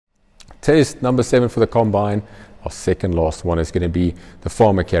Test number 7 for the combine, our second last one, is going to be the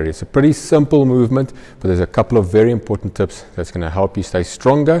farmer carry. It's a pretty simple movement, but there's a couple of very important tips that's going to help you stay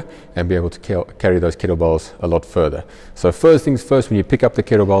stronger and be able to carry those kettlebells a lot further. So first things first, when you pick up the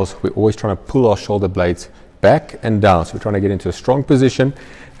kettlebells, we're always trying to pull our shoulder blades back and down. So we're trying to get into a strong position,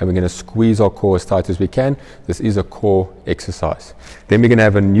 and we're going to squeeze our core as tight as we can. This is a core exercise. Then we're going to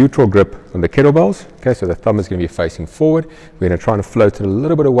have a neutral grip on the kettlebells. Okay, so the thumb is going to be facing forward. We're going to try and float it a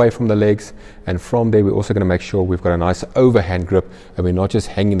little bit away from the legs, and from there we're also going to make sure we've got a nice overhand grip and we're not just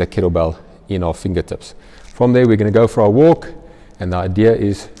hanging the kettlebell in our fingertips. From there we're going to go for our walk, and the idea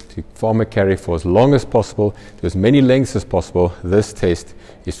is to farmer carry for as long as possible, to as many lengths as possible. This test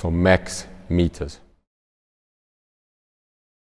is for max meters.